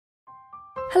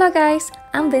Hello guys,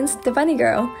 I'm Vince, the bunny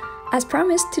girl. As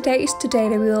promised, today is the day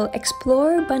that we will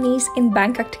explore bunnies in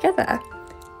Bangkok together.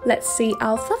 Let's see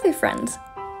our fluffy friends.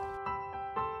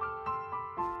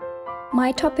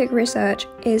 My topic research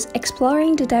is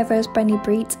exploring the diverse bunny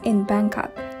breeds in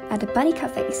Bangkok at the bunny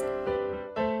cafes.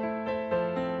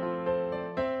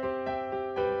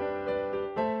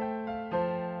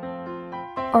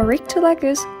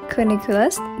 Oryctolagus,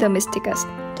 cuniculus, domesticas,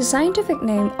 the scientific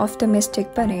name of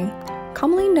domestic bunny,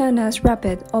 commonly known as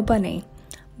rabbit or bunny.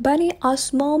 Bunny are a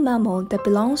small mammal that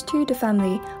belongs to the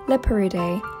family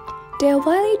Leporidae. They are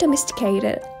widely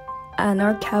domesticated and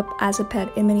are kept as a pet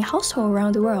in many households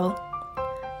around the world.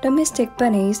 Domestic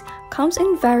bunnies comes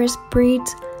in various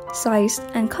breeds, size,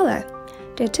 and color.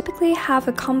 They typically have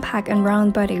a compact and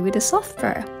round body with a soft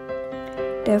fur.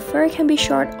 Their fur can be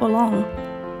short or long.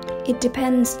 It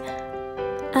depends,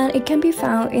 and it can be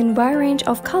found in a wide range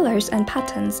of colors and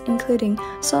patterns, including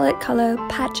solid color,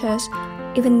 patches,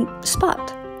 even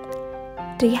spot.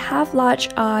 They have large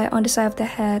eye on the side of the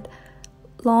head,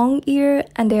 long ear,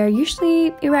 and they are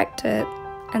usually erected,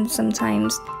 and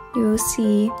sometimes you will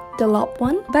see the lob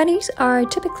one. Bunnies are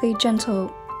typically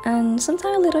gentle and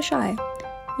sometimes a little shy.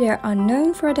 They are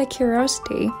known for their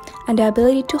curiosity and their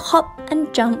ability to hop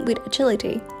and jump with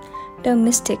agility.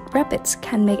 Domestic rabbits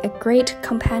can make a great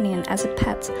companion as a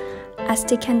pet, as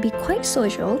they can be quite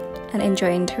social and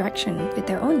enjoy interaction with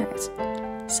their owners.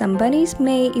 Some bunnies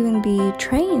may even be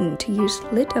trained to use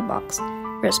litter box,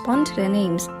 respond to their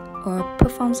names, or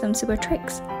perform some super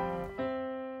tricks.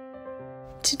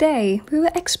 Today, we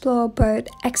will explore both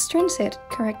extrinsic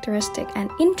characteristic and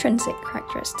intrinsic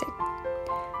characteristic.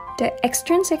 The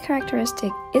extrinsic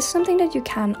characteristic is something that you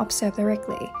can observe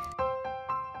directly.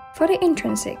 For the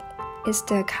intrinsic, is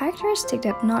the characteristic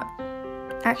that not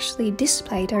actually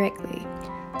displayed directly.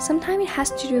 Sometimes it has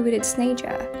to do with its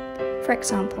nature. For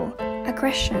example,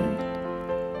 aggression.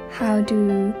 How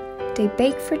do they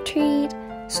beg for treat,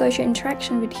 social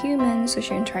interaction with humans,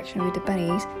 social interaction with the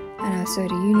bunnies, and also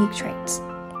the unique traits.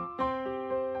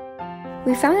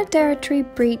 We found that there are 3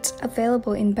 breeds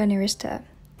available in Bunnierista: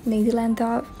 Netherland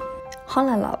Dove,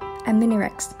 Holland Lop, and Mini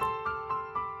Rex.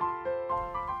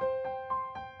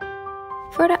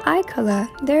 For the eye color,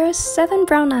 there are 7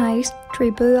 brown eyes,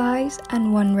 3 blue eyes,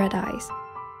 and 1 red eyes.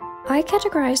 I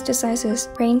categorize the sizes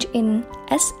range in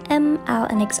S, M, L,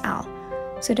 and XL.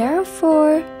 So there are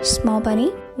 4 small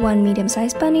bunny, 1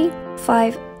 medium-sized bunny,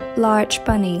 5 large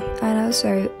bunny, and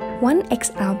also 1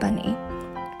 XL bunny.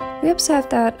 We observed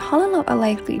that Holland Lop are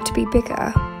likely to be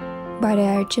bigger by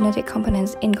their genetic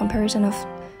components in comparison of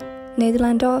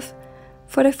Netherland Dove.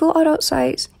 For the full adult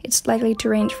size, it's likely to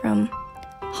range from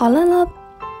Holland Lop,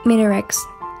 Mini Rex,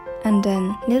 and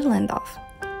then Netherland Dove.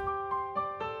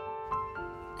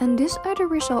 And these are the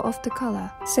result of the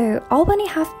color. So all bunny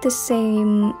have the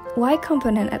same white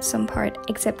component at some part,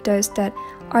 except those that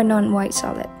are non-white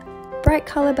solid. Bright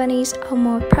color bunnies are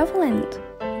more prevalent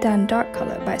than dark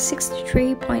color by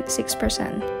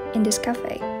 63.6% in this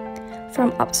cafe.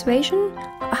 From observation,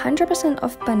 100%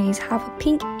 of bunnies have a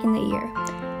pink in the ear.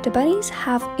 The bunnies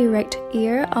have erect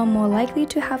ear are more likely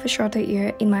to have a shorter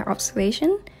ear in my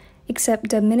observation, except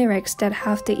the Mini Rex that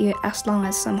have the ear as long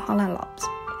as some Holland Lops.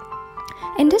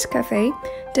 In this cafe,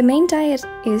 the main diet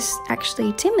is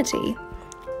actually Timothy.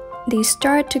 They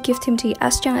start to give Timothy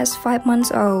as young as 5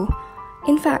 months old.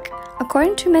 In fact,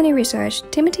 according to many research,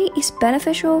 Timothy is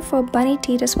beneficial for bunny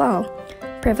teeth as well,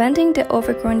 preventing the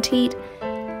overgrown teeth.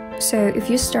 So if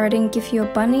you're starting to give your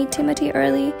bunny Timothy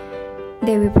early,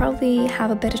 they will probably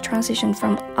have a better transition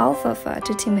from alfalfa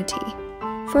to Timothy.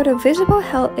 For the visible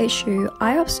health issue,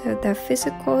 I observed that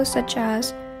physical such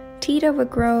as teeth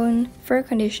overgrown, fur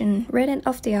condition, reddening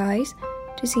of the eyes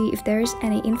to see if there is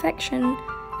any infection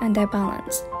and their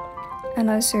balance, and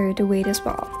also the weight as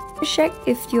well. To check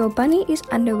if your bunny is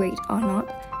underweight or not,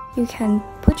 you can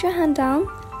put your hand down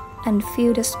and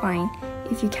feel the spine.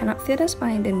 If you cannot feel the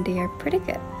spine, then they are pretty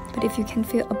good. But if you can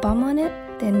feel a bump on it,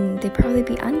 then they probably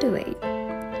be underweight.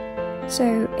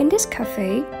 So in this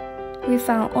cafe, we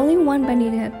found only 1 bunny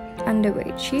that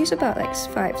underweight. She's about like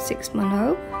 5-6 months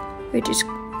old, which is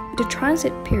the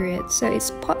transit period, so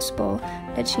it's possible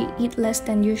that she eat less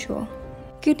than usual.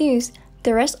 Good news,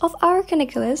 the rest of our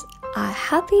cuniculus are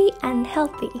happy and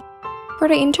healthy. For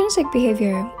the intrinsic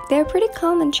behavior, they're pretty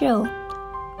calm and chill.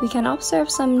 We can observe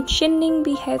some shinning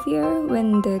behavior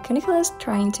when the cuniculus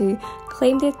trying to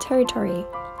claim their territory,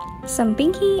 some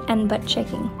binky and butt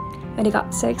checking when they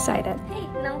got so excited.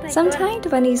 Sometimes the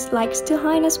bunnies likes to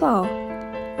hide as well.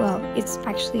 Well, it's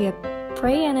actually a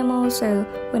prey animal, so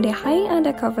when they hide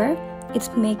under cover, it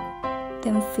makes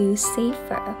them feel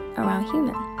safer around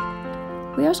humans.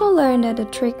 We also learned that the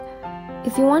trick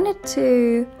If you wanted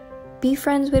to be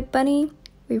friends with Bunny,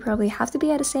 we probably have to be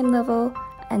at the same level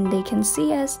and they can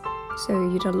see us, so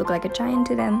you don't look like a giant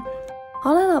to them.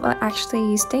 Holland are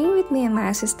actually staying with me and my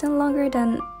assistant longer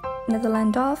than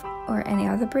Netherland dove or any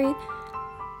other breed,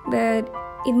 but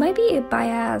it might be a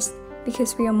bias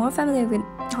because we are more familiar with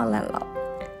Holland lab.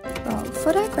 Well,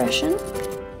 for the aggression,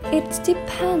 it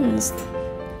depends.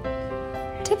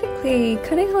 Typically,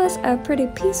 cuniculus are pretty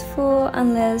peaceful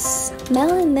unless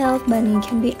male and male bunny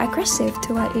can be aggressive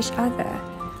toward each other.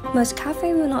 Most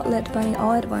cafes will not let bunny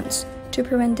all at once to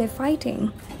prevent their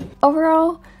fighting.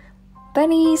 Overall,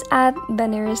 bunnies at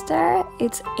Bunnierista,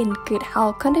 it's in good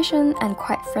health condition and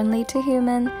quite friendly to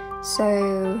human,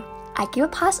 so I give a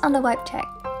pass on the vibe check.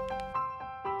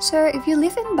 So if you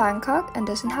live in Bangkok and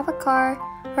doesn't have a car,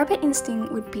 Rapid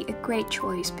Instinct would be a great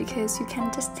choice because you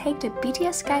can just take the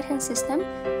BTS guidance system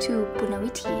to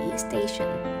Bunnierista station.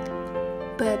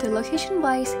 But the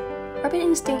location-wise, Rapid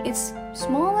Instinct is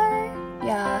smaller.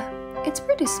 Yeah, it's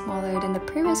pretty smaller than the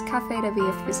previous cafe that we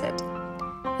have visited.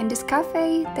 In this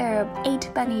cafe, there are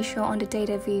 8 bunnies shown on the day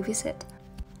that we visit.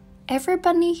 Every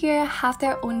bunny here have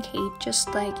their own cage,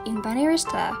 just like in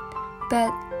Bunnierista,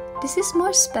 but this is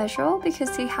more special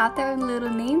because they have their own little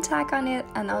name tag on it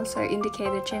and also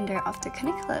indicate the gender of the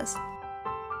cuniculus.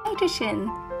 In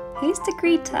addition, he's the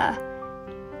Greta.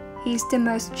 He's the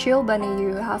most chill bunny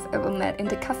you have ever met in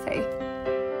the cafe.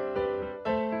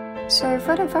 So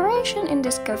for the variation in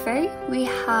this cafe, we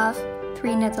have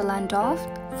 3 Netherland dove,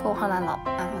 4 Holland lab,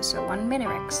 and also 1 mini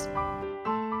rex.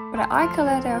 For the eye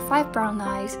color, there are 5 brown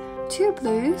eyes, 2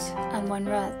 blues, and 1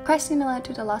 red, quite similar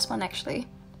to the last one actually.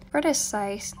 For this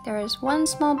size, there is 1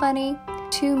 small bunny,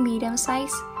 2 medium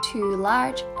size, 2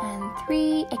 large, and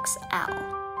 3 XL.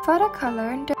 For the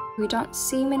color, we don't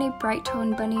see many bright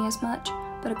toned bunny as much,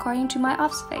 but according to my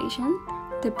observation,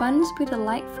 the bunnies with a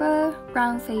light fur,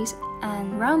 round face,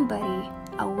 and round body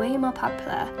are way more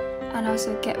popular and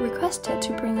also get requested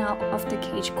to bring out of the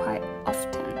cage quite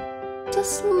often.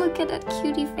 Just look at that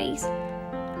cutie face.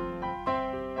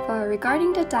 For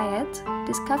regarding the diet,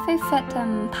 this cafe fed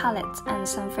them pellets and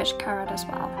some fresh carrot as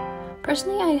well.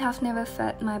 Personally, I have never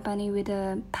fed my bunny with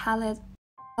a pellet.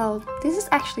 Well, this is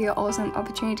actually an awesome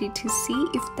opportunity to see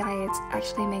if diets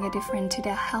actually make a difference to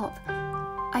their health.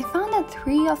 I found that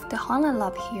 3 of the Holland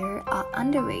lab here are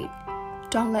underweight.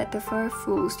 Don't let the fur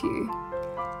fool you.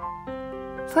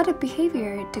 For the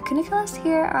behavior, the cuniculus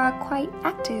here are quite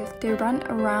active. They run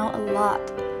around a lot,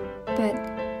 but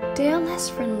they are less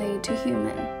friendly to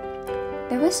human.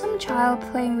 There was some child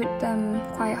playing with them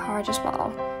quite hard as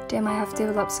well. They might have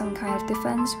developed some kind of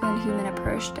defense when human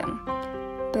approached them.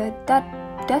 But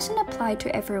that doesn't apply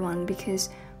to everyone because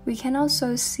we can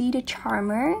also see the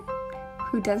charmer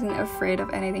who doesn't afraid of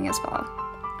anything as well.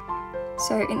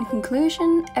 So in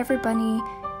conclusion, every bunny,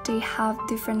 they have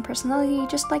different personality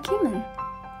just like human.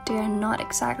 They are not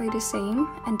exactly the same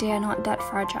and they are not that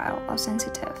fragile or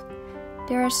sensitive.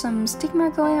 There are some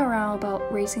stigma going around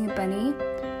about raising a bunny.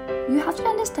 You have to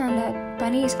understand that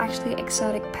bunny is actually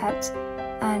exotic pets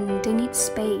and they need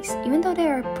space even though they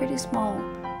are pretty small,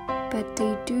 but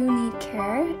they do need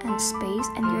care and space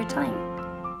and your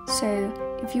time. So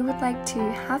if you would like to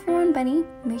have your own bunny,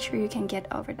 make sure you can get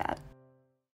over that.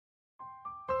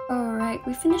 Alright,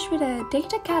 we finished with the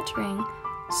data gathering,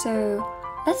 so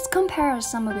let's compare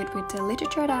some of it with the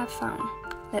literature that I've found.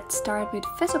 Let's start with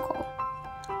physical.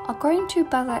 According to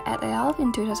Butler et al.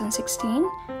 In 2016,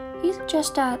 he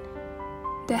suggests that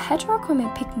the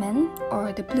heterochromic pigment,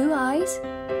 or the blue eyes,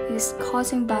 is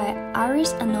caused by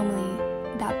iris anomaly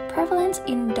that prevalent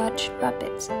in Dutch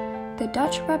rabbits. The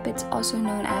Dutch rabbits, also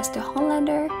known as the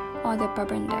Hollander or the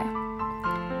Brabander.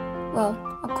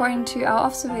 Well, according to our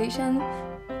observation,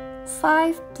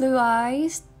 5 blue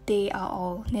eyes, they are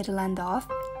all Netherland dove,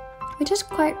 which is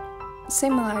quite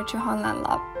similar to Holland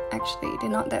lab. Actually, they're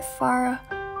not that far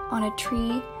on a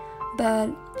tree, but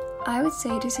I would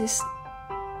say this is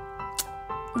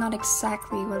not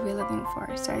exactly what we're looking for,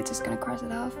 so I'm just gonna cross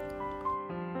it off.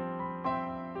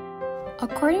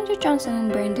 According to Johnson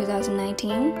and Bray in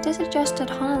 2019, they suggest that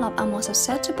Holland lab are more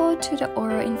susceptible to the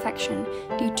oral infection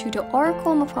due to the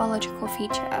oracle morphological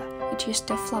feature, which is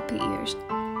the floppy ears.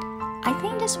 I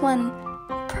think this one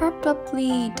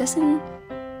probably doesn't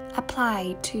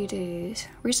apply to the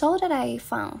result that I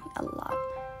found a lot.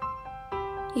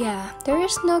 Yeah, there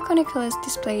is no cuniculus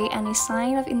display any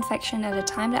sign of infection at the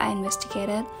time that I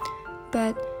investigated,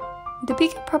 but the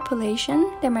bigger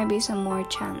population, there might be some more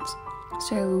chance.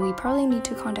 So we probably need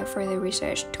to conduct further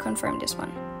research to confirm this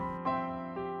one.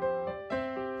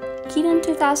 Keaton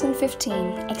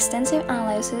 2015, extensive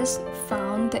analysis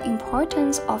found the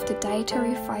importance of the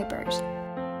dietary fibers.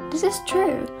 This is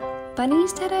true.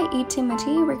 bunnies that I eat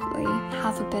Timothy regularly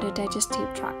have a better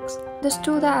digestive tract. The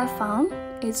stool that I found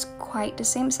is quite the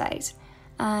same size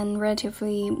and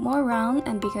relatively more round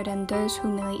and bigger than those who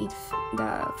mainly eat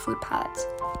the food pellets.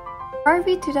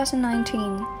 RV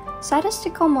 2019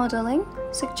 statistical modeling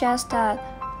suggests that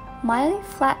mildly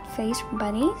flat-faced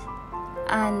bunnies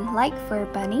and light fur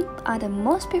bunny are the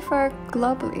most preferred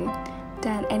globally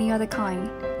than any other kind.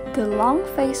 The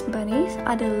long-faced bunnies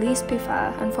are the least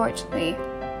preferred, unfortunately.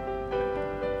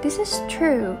 This is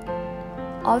true,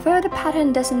 although the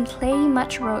pattern doesn't play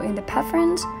much role in the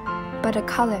preference, but the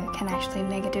color can actually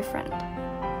make a difference.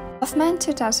 Hoffman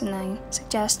 2009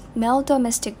 suggests male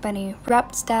domestic bunny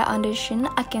rubs their undershin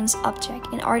against object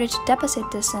in order to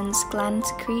deposit the sun's gland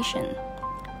secretion.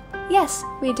 Yes,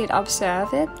 we did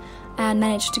observe it and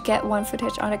managed to get one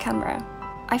footage on the camera.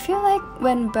 I feel like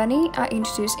when bunnies are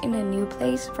introduced in a new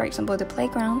place, for example the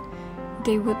playground,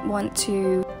 they would want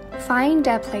to find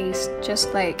their place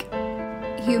just like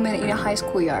human in a high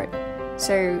school yard.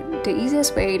 So the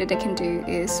easiest way that they can do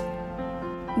is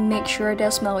make sure their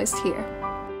smell is here.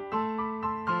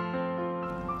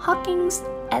 Hawkins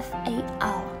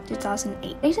FAL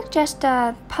 2008. They suggest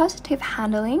that positive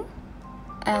handling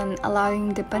and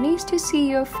allowing the bunnies to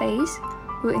see your face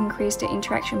will increase the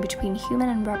interaction between human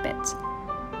and rabbits.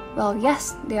 Well,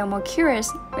 yes, they are more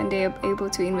curious when they are able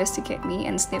to investigate me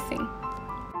and sniffing.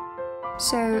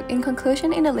 So, in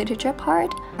conclusion, in the literature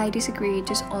part, I disagree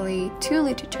just only 2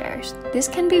 literatures. This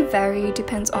can be varied,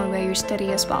 depends on where you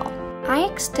study as well. I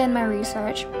extend my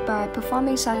research by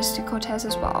performing statistical tests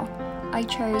as well. I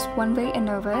chose one way and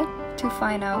over to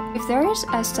find out if there is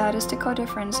a statistical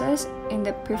differences in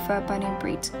the preferred bunny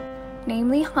breeds,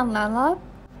 namely Hunlalab,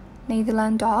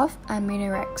 Netherland Dove, and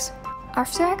Minirex.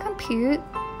 After I compute,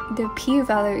 the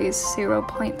p-value is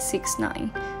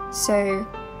 0.69, so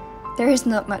there is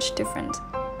not much difference.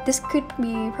 This could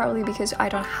be probably because I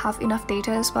don't have enough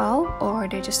data as well, or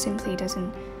they just simply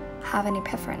doesn't have any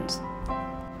preference.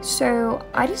 So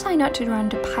I decided not to run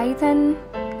the Python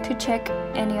to check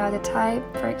any other type,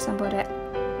 for example that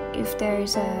if there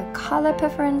is a color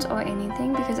preference or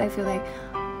anything, because I feel like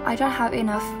I don't have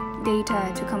enough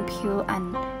data to compute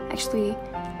and actually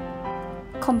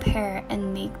compare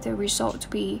and make the result to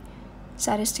be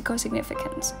statistical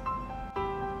significance.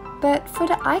 But for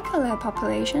the eye color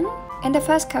population, in the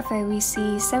first cafe we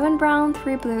see 7 brown,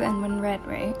 3 blue and 1 red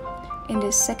ray. In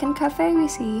the second cafe we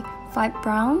see 5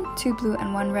 brown, 2 blue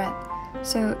and 1 red.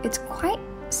 So it's quite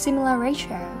similar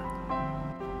ratio.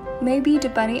 Maybe the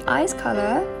bunny eyes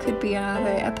color could be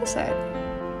another episode.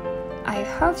 I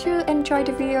hope you enjoyed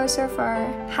the video so far.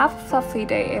 Have a lovely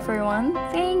day everyone.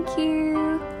 Thank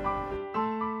you!